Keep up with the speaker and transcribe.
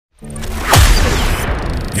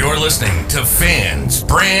You're listening to Fans,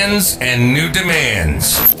 Brands, and New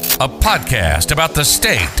Demands, a podcast about the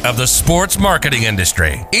state of the sports marketing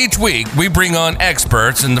industry. Each week, we bring on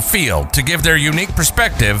experts in the field to give their unique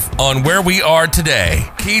perspective on where we are today,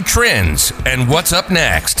 key trends, and what's up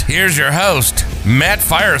next. Here's your host, Matt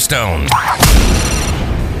Firestone.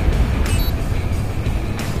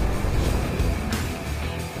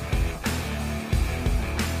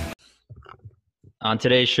 On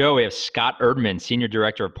today's show, we have Scott Erdmann, Senior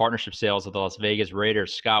Director of Partnership Sales with the Las Vegas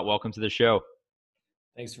Raiders. Scott, welcome to the show.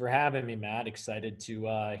 Thanks for having me, Matt. Excited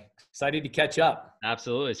to catch up.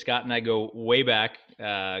 Absolutely. Scott and I go way back.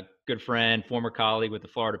 Good friend, former colleague with the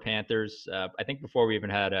Florida Panthers. I think before we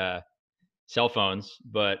even had cell phones,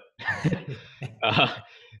 but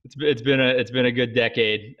it's been a good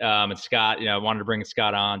decade. And Scott, I wanted to bring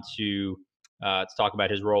Scott on to talk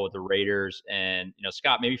about his role with the Raiders. And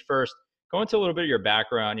Scott, maybe first, go into a little bit of your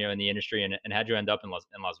background, in the industry and how'd you end up in Las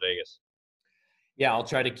Vegas? Yeah, I'll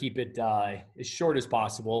try to keep it as short as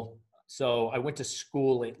possible. So I went to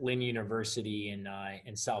school at Lynn University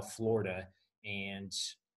in South Florida, and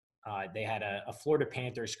they had a Florida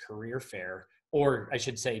Panthers career fair, or I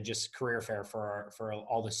should say just career fair for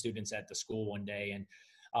all the students at the school one day. And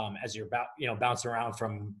as you're bouncing around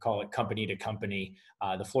from, call it, company to company,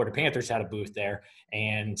 the Florida Panthers had a booth there,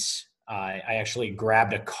 and I actually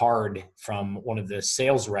grabbed a card from one of the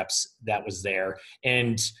sales reps that was there.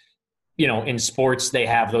 And, in sports, they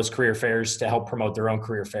have those career fairs to help promote their own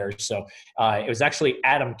career fairs. So it was actually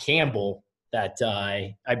Adam Campbell that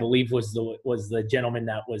I believe was the gentleman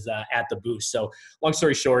that was at the booth. So long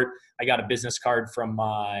story short, I got a business card from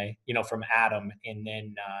Adam, and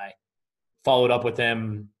then followed up with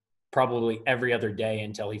him probably every other day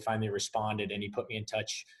until he finally responded, and he put me in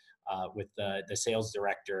touch with the sales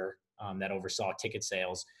director that oversaw ticket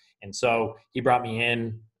sales. And so he brought me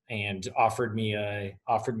in and offered me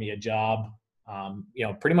a job,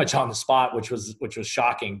 pretty much on the spot, which was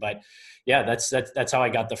shocking. But yeah, that's how I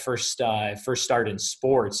got the first start in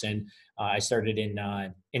sports. And I started in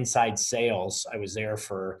inside sales. I was there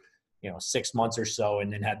for 6 months or so,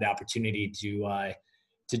 and then had the opportunity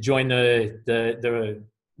to join the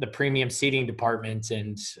premium seating department.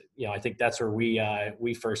 And I think that's where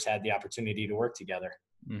we first had the opportunity to work together.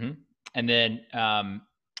 Mm-hmm. And then how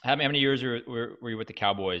many years were you with the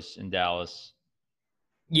Cowboys in Dallas?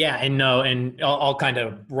 Yeah, and I'll kind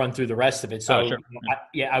of run through the rest of it. So, sure.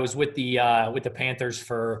 I was with the Panthers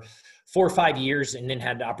for 4 or 5 years, and then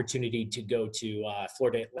had the opportunity to go to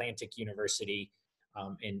Florida Atlantic University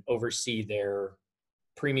and oversee their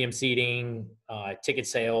premium seating, ticket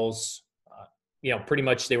sales. Pretty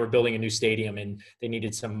much they were building a new stadium, and they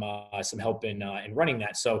needed some help in running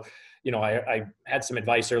that. So, I had some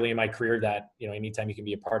advice early in my career that, anytime you can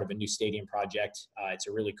be a part of a new stadium project, it's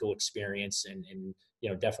a really cool experience, and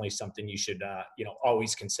definitely something you should,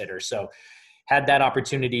 always consider. So had that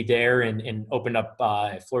opportunity there, and opened up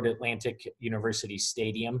Florida Atlantic University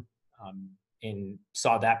Stadium, and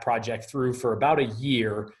saw that project through for about a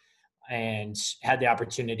year, and had the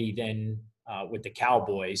opportunity then with the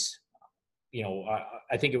Cowboys.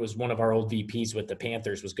 I think it was one of our old VPs with the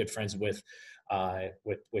Panthers was good friends with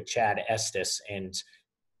Chad Estes, and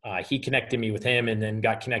he connected me with him, and then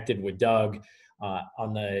got connected with Doug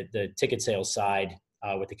on the ticket sales side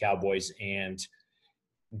with the Cowboys. And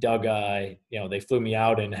Doug, they flew me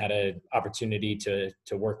out and had an opportunity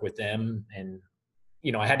to work with them. And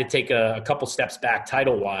I had to take a couple steps back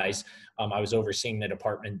title wise. I was overseeing the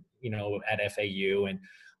department, at FAU, and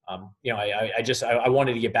I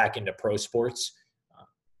wanted to get back into pro sports.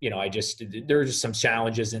 There's some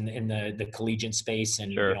challenges in the collegiate space,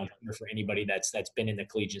 and sure. For anybody that's been in the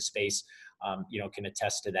collegiate space, can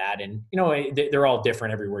attest to that. And they're all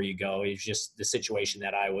different everywhere you go. It's just the situation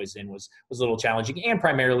that I was in was a little challenging, and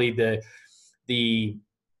primarily the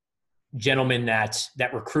gentleman that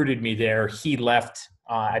recruited me there, he left,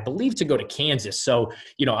 I believe, to go to Kansas. So,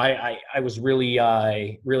 I was really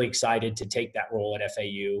excited to take that role at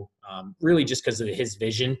FAU, really just because of his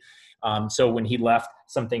vision. So when he left,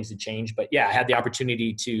 some things had changed. But yeah, I had the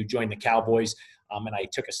opportunity to join the Cowboys, and I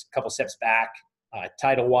took a couple steps back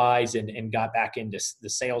title-wise, and got back into the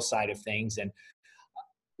sales side of things. And,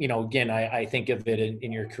 again, I think of it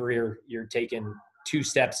in your career, you're taking 2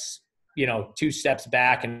 steps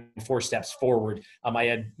back and 4 steps forward. I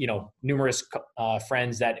had, numerous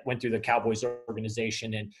friends that went through the Cowboys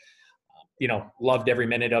organization, and, loved every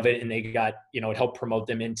minute of it. And they got, it helped promote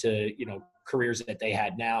them into, careers that they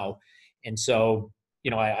had now. And so,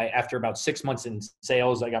 after about 6 months in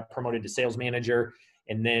sales, I got promoted to sales manager.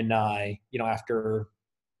 And then, after,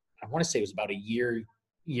 I want to say it was about a year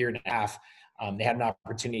and a half, they had an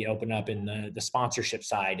opportunity to open up in the sponsorship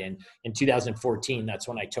side. And in 2014, that's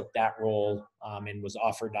when I took that role, and was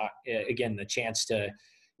offered, again, the chance to,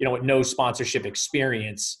 with no sponsorship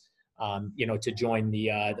experience, to join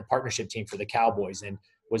the partnership team for the Cowboys, and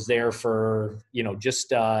was there for,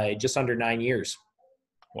 just under 9 years.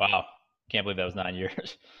 Wow. Can't believe that was 9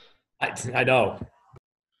 years. I know.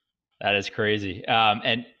 That is crazy.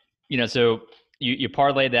 And, so you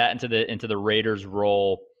parlayed that into the Raiders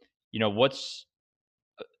role. What's,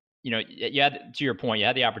 you had, to your point, you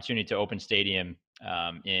had the opportunity to open stadium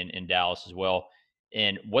in Dallas as well.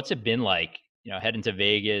 And what's it been like, heading to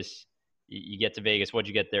Vegas? You get to Vegas. What'd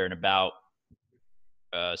you get there in about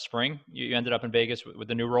spring? You ended up in Vegas with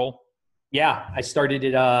the new role? Yeah, I started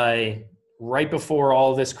it right before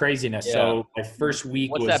all this craziness. Yeah. So my first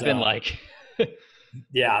week What's was that been like?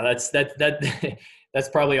 Yeah, that's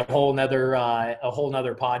probably a whole nother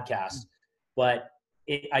podcast. But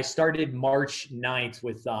I started March 9th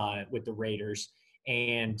with the Raiders,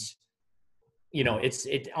 and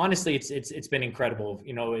honestly it's been incredible.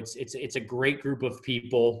 It's a great group of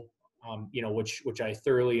people, which I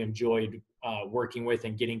thoroughly enjoyed working with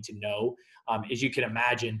and getting to know. As you can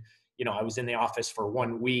imagine, I was in the office for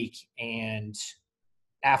 1 week, and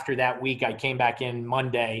after that week I came back in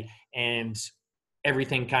Monday, and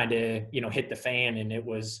everything kind of, hit the fan, and it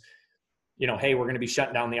was, hey, we're going to be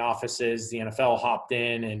shutting down the offices. The NFL hopped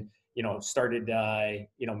in and, started,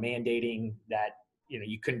 mandating that,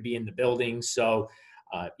 you couldn't be in the building. So,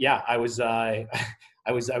 I was, I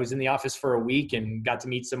was in the office for a week and got to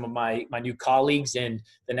meet some of my new colleagues. And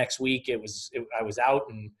the next week I was out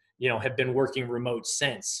and, have been working remote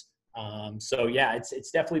since. So yeah,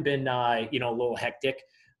 it's definitely been, a little hectic,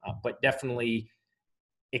 but definitely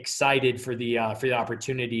excited for the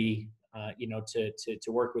opportunity, to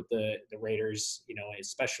work with the Raiders,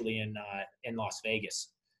 especially in Las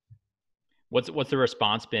Vegas. What's the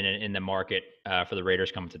response been in the market for the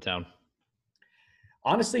Raiders coming to town?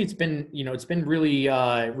 Honestly, it's been really,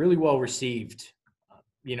 really well received.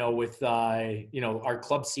 With our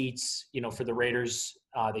club seats, for the Raiders,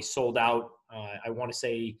 they sold out. I want to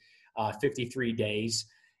say 53 days,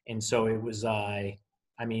 and so it was.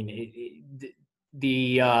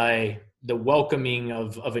 The welcoming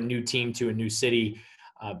of a new team to a new city,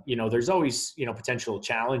 there's always, potential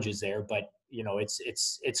challenges there, but,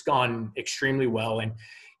 it's gone extremely well. And,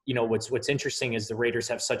 what's interesting is the Raiders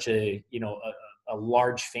have such a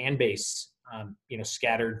large fan base,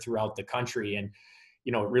 scattered throughout the country. And,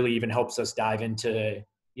 it really even helps us dive into,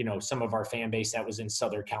 some of our fan base that was in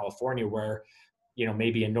Southern California, where,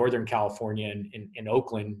 maybe in Northern California and in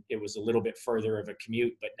Oakland, it was a little bit further of a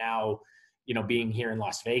commute. But now, being here in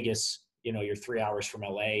Las Vegas, you're 3 hours from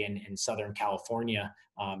LA, and in Southern California,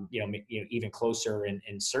 even closer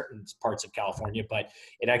in certain parts of California, but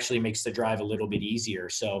it actually makes the drive a little bit easier.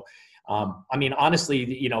 So,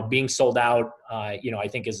 honestly, being sold out, I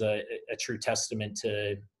think is a true testament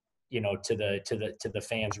to, to the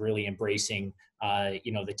fans really embracing,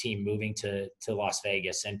 the team moving to Las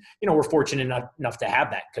Vegas. And, we're fortunate enough to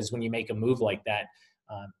have that, because when you make a move like that,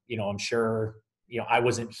 I'm sure, I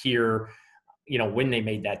wasn't here, when they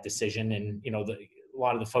made that decision, and, a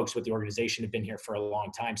lot of the folks with the organization have been here for a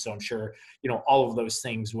long time. So I'm sure, all of those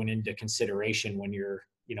things went into consideration when you're,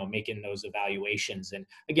 making those evaluations. And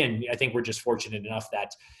again, I think we're just fortunate enough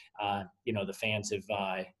that, the fans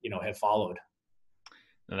have followed.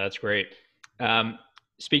 No, that's great.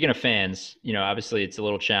 Speaking of fans, obviously it's a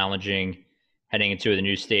little challenging heading into the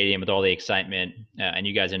new stadium with all the excitement. And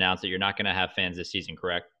you guys announced that you're not going to have fans this season,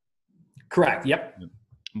 correct? Correct. Yep.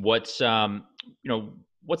 What's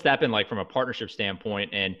that been like from a partnership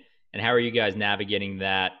standpoint, and how are you guys navigating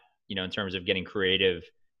that, in terms of getting creative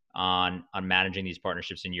on managing these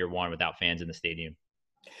partnerships in year one without fans in the stadium?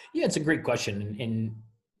 Yeah, it's a great question.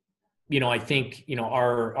 And I think,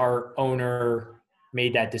 our owner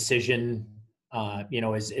made that decision,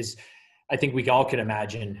 as I think we all can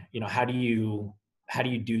imagine, how do you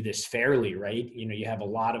do this fairly, right? You have a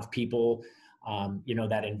lot of people,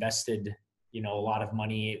 that invested, a lot of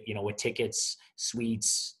money, with tickets,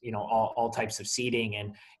 suites, all types of seating.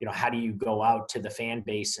 And, how do you go out to the fan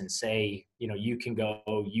base and say, you can go,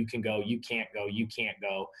 you can't go, you can't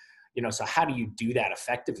go, so how do you do that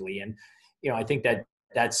effectively? And, I think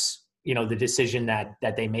that's, the decision that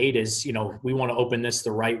they made is, we want to open this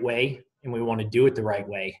the right way, and we want to do it the right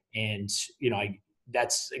way. And,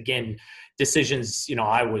 that's, again, decisions,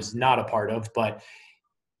 I was not a part of, but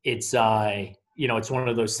it's, it's one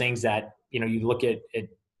of those things that, you look at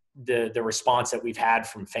the response that we've had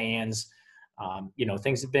from fans.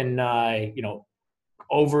 Things have been,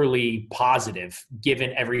 overly positive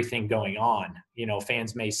given everything going on.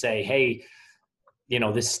 Fans may say, hey,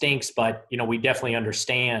 this stinks, but, we definitely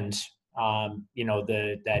understand,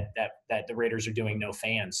 that the Raiders are doing no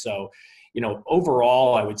fans. So,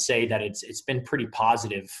 overall, I would say that it's been pretty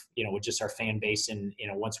positive, with just our fan base. And,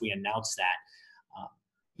 once we announced that,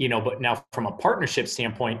 but now from a partnership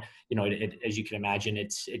standpoint, as you can imagine,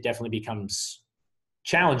 it definitely becomes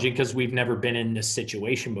challenging because we've never been in this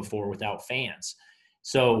situation before without fans.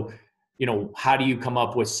 So, how do you come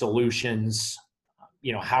up with solutions?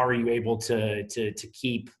 How are you able to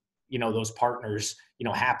keep, those partners,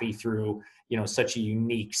 happy through, such a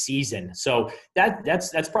unique season? So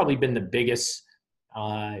that's probably been the biggest,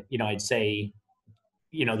 I'd say,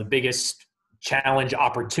 the biggest challenge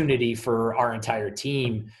opportunity for our entire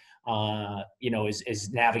team, is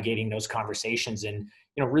navigating those conversations and,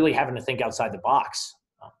 really having to think outside the box.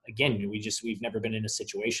 Again, we've never been in a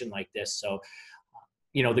situation like this. So,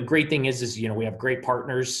 the great thing is, we have great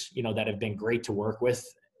partners, that have been great to work with,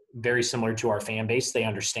 very similar to our fan base. They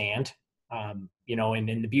understand, and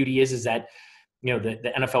the beauty is that,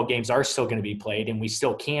 the NFL games are still going to be played and we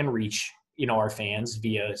still can reach, our fans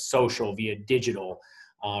via social, via digital,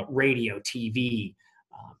 radio, TV.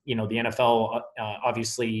 The NFL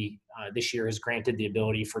obviously this year has granted the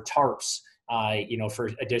ability for tarps, for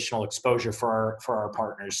additional exposure for our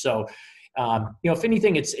partners. So, if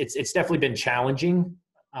anything, it's definitely been challenging,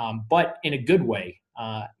 but in a good way.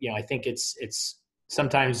 I think it's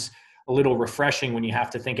sometimes a little refreshing when you have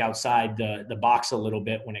to think outside the box a little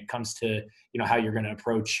bit when it comes to, how you're going to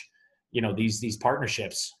approach, these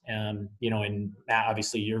partnerships. And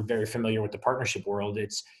obviously you're very familiar with the partnership world.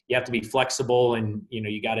 You have to be flexible and,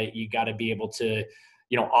 you gotta be able to,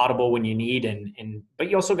 audible when you need but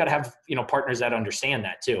you also got to have, partners that understand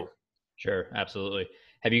that too. Sure. Absolutely.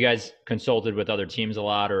 Have you guys consulted with other teams a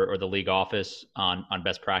lot or the league office on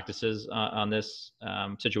best practices on this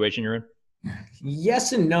situation you're in?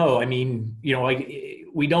 Yes and no. I mean,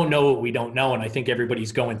 we don't know what we don't know. And I think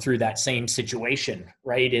everybody's going through that same situation.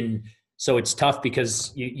 Right. And so it's tough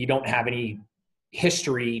because you don't have any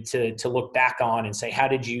history to look back on and say, how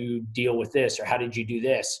did you deal with this? Or how did you do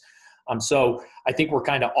this? So I think we're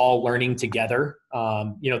kind of all learning together.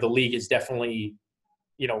 The league is definitely,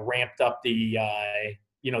 ramped up the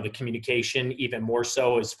communication even more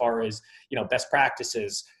so as far as, best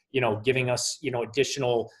practices, giving us,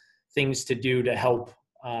 additional things to do to help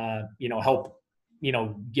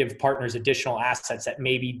give partners additional assets that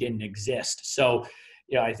maybe didn't exist. So,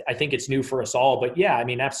 I think it's new for us all, but yeah, I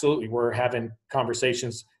mean, absolutely. We're having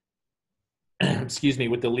conversations, excuse me,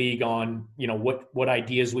 with the league on, what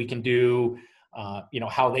ideas we can do,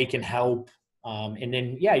 how they can help. And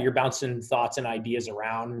then, yeah, you're bouncing thoughts and ideas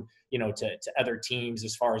around, to other teams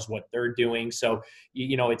as far as what they're doing. So,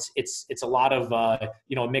 it's a lot of, a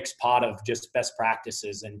mixed pot of just best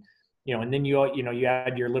practices and then you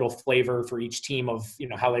add your little flavor for each team of,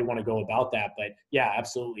 how they want to go about that. But yeah,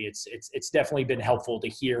 absolutely. It's definitely been helpful to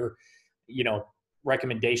hear,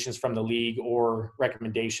 recommendations from the league or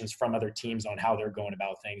recommendations from other teams on how they're going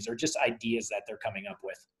about things or just ideas that they're coming up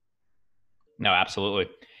with. No, absolutely.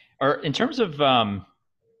 Or in terms of, I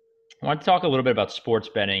want to talk a little bit about sports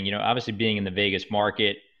betting. Obviously being in the Vegas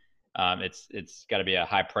market, it's got to be a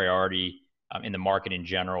high priority in the market in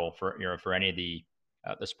general for any of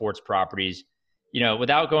the sports properties.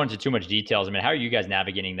 Without going into too much details, I mean, how are you guys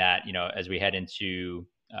navigating that? As we head into,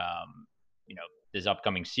 this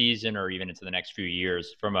upcoming season or even into the next few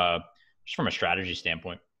years from a strategy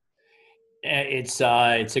standpoint. It's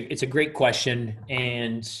a great question.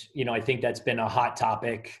 And, I think that's been a hot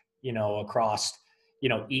topic, across,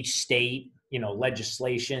 each state,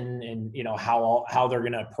 legislation and, how they're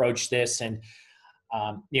going to approach this. And,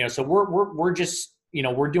 so we're just,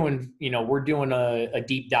 we're doing a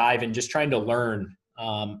deep dive and just trying to learn.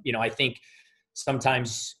 I think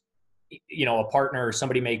sometimes, a partner or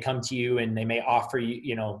somebody may come to you and they may offer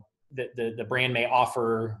you, the brand may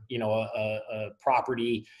offer, a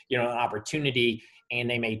property, an opportunity, and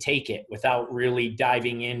they may take it without really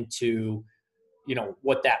diving into,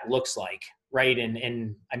 what that looks like. Right.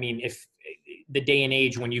 And I mean, if the day and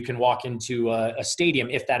age when you can walk into a stadium,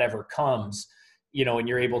 if that ever comes, and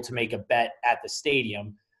you're able to make a bet at the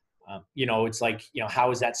stadium, it's like,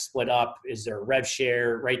 how is that split up? Is there a rev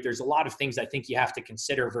share, right? There's a lot of things I think you have to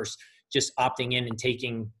consider versus just opting in and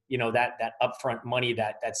taking, that upfront money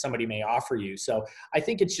that somebody may offer you. So I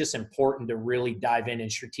think it's just important to really dive in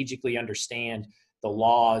and strategically understand the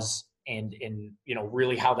laws and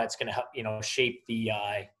really how that's going to help, shape the,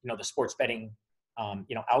 the sports betting,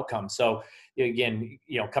 outcome. So again,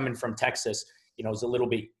 coming from Texas, it's a little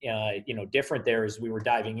bit, different there as we were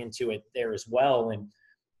diving into it there as well. And,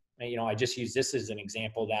 I just use this as an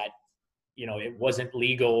example that, it wasn't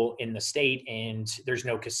legal in the state, and there's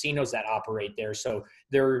no casinos that operate there. So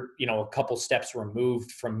they're, a couple steps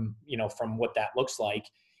removed from, from what that looks like.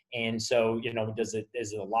 And so, does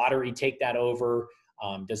the lottery take that over?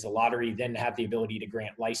 Does the lottery then have the ability to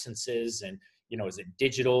grant licenses? And, is it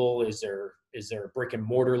digital? Is there brick and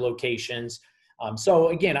mortar locations? So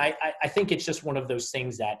again, I think it's just one of those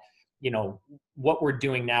things that, what we're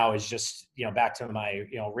doing now is just, back to my,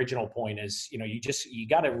 original point is, you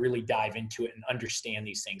got to really dive into it and understand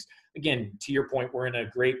these things. Again, to your point, we're in a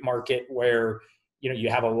great market where, you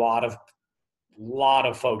have a lot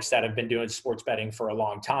of folks that have been doing sports betting for a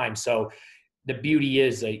long time. So the beauty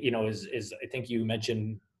is, is I think you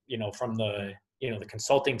mentioned, from the, the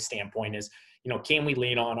consulting standpoint is, can we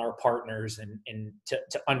lean on our partners and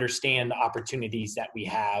to understand the opportunities that we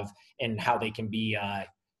have and how they can be,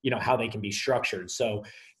 how they can be structured. So,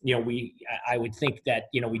 I would think that,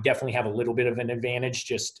 we definitely have a little bit of an advantage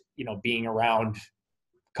just, being around,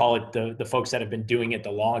 call it the folks that have been doing it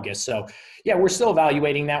the longest. So yeah, we're still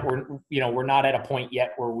evaluating that. We're not at a point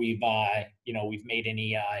yet where we've made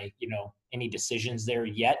any decisions there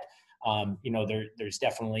yet. There's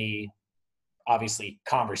definitely obviously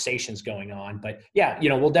conversations going on, but yeah,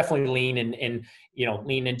 we'll definitely lean and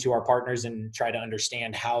lean into our partners and try to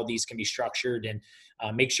understand how these can be structured and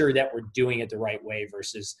make sure that we're doing it the right way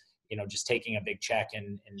versus, just taking a big check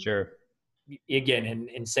and Sure. Again,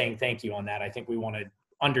 and saying thank you on that. I think we want to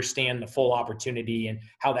understand the full opportunity and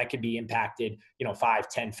how that could be impacted, 5,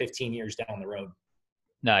 10, 15 years down the road.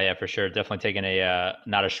 No, yeah, for sure. Definitely taking a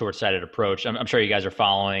not a short-sighted approach. I'm sure you guys are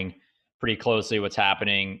following pretty closely what's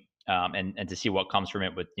happening, and to see what comes from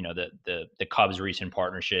it with the Cubs recent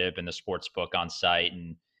partnership and the sports book on site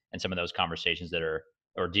and some of those conversations that are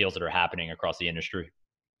or deals that are happening across the industry.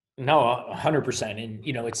 No, 100%. And,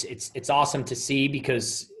 it's awesome to see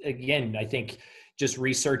because again, I think just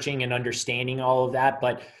researching and understanding all of that,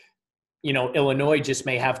 but, Illinois just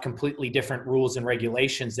may have completely different rules and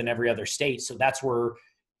regulations than every other state. So that's where,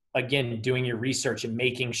 again, doing your research and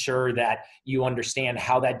making sure that you understand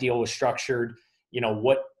how that deal was structured,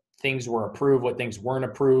 what things were approved, what things weren't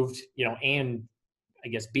approved, and I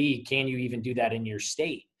guess B, can you even do that in your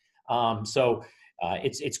state?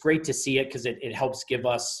 It's great to see it because it helps give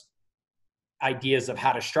us ideas of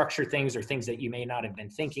how to structure things or things that you may not have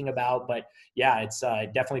been thinking about. But yeah, it's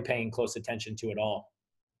definitely paying close attention to it all.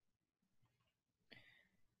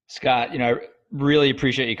 Scott, I really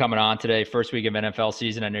appreciate you coming on today. First week of NFL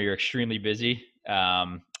season. I know you're extremely busy,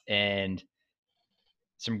 and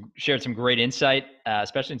shared some great insight,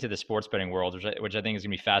 especially into the sports betting world, which I think is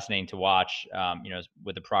going to be fascinating to watch.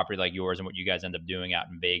 With a property like yours and what you guys end up doing out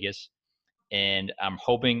in Vegas. And I'm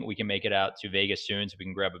hoping we can make it out to Vegas soon so we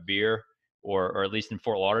can grab a beer, or at least in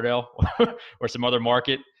Fort Lauderdale or some other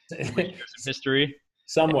market, some history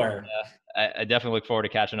Somewhere. And, I definitely look forward to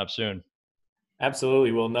catching up soon.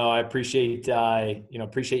 Absolutely. Well, no, I appreciate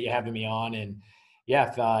you having me on. And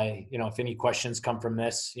yeah, if any questions come from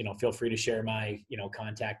this, feel free to share my,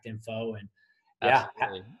 contact info. And yeah,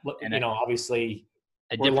 obviously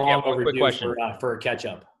we're long overdue for a catch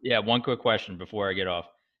up. Yeah. One quick question before I get off.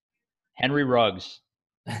 Henry Ruggs,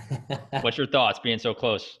 what's your thoughts being so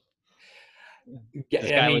close?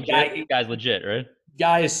 Guy's legit, right?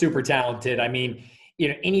 Guy is super talented. I mean,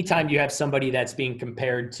 anytime you have somebody that's being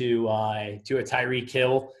compared to a Tyreek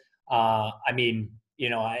Hill, I mean,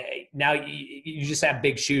 now you just have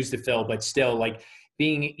big shoes to fill, but still, like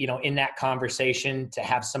being, in that conversation to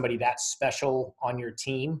have somebody that special on your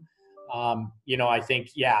team, I think,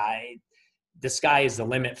 the sky is the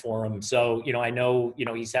limit for him. So, I know,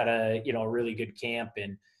 he's had a really good camp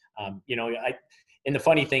and, and the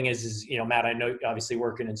funny thing is, Matt, I know obviously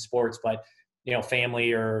working in sports, but,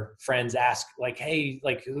 family or friends ask like, hey,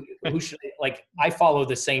 like who should, like, I follow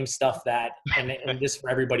the same stuff that, and this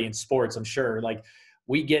for everybody in sports, I'm sure, like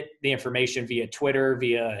we get the information via Twitter,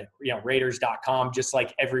 via, Raiders.com, just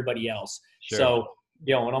like everybody else. Sure. So,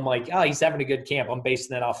 when I'm like, oh, he's having a good camp, I'm basing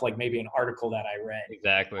that off like maybe an article that I read.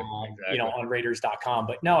 Exactly. On Raiders.com.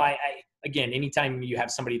 But no, I again, anytime you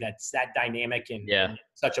have somebody that's that dynamic and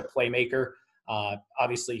such a playmaker,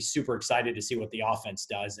 obviously super excited to see what the offense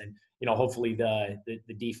does. And, hopefully the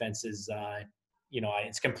defense is,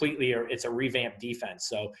 it's a revamped defense.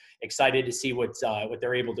 So excited to see what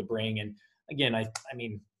they're able to bring. And again, I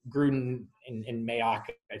mean, Gruden and Mayock,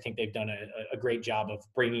 I think they've done a great job of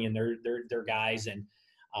bringing in their guys, and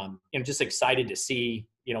just excited to see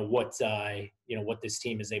what this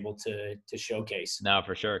team is able to showcase. No,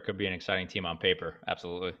 for sure, it could be an exciting team on paper.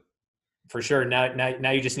 Absolutely. For sure.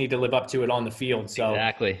 Now you just need to live up to it on the field. So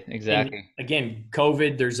Exactly. and again,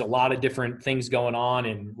 COVID, there's a lot of different things going on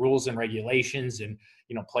and rules and regulations and,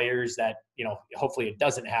 players that, hopefully it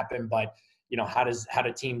doesn't happen, but how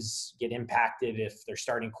do teams get impacted if their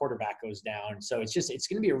starting quarterback goes down? So it's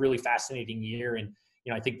going to be a really fascinating year. And,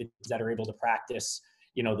 I think the teams that are able to practice,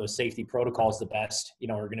 those safety protocols the best,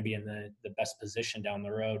 are going to be in the best position down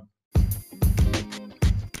the road.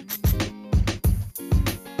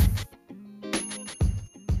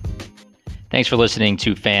 Thanks for listening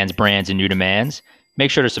to Fans, Brands, and New Demands.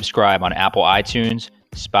 Make sure to subscribe on Apple iTunes,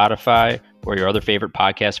 Spotify, or your other favorite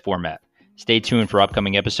podcast format. Stay tuned for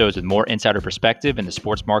upcoming episodes with more insider perspective in the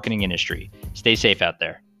sports marketing industry. Stay safe out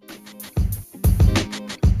there.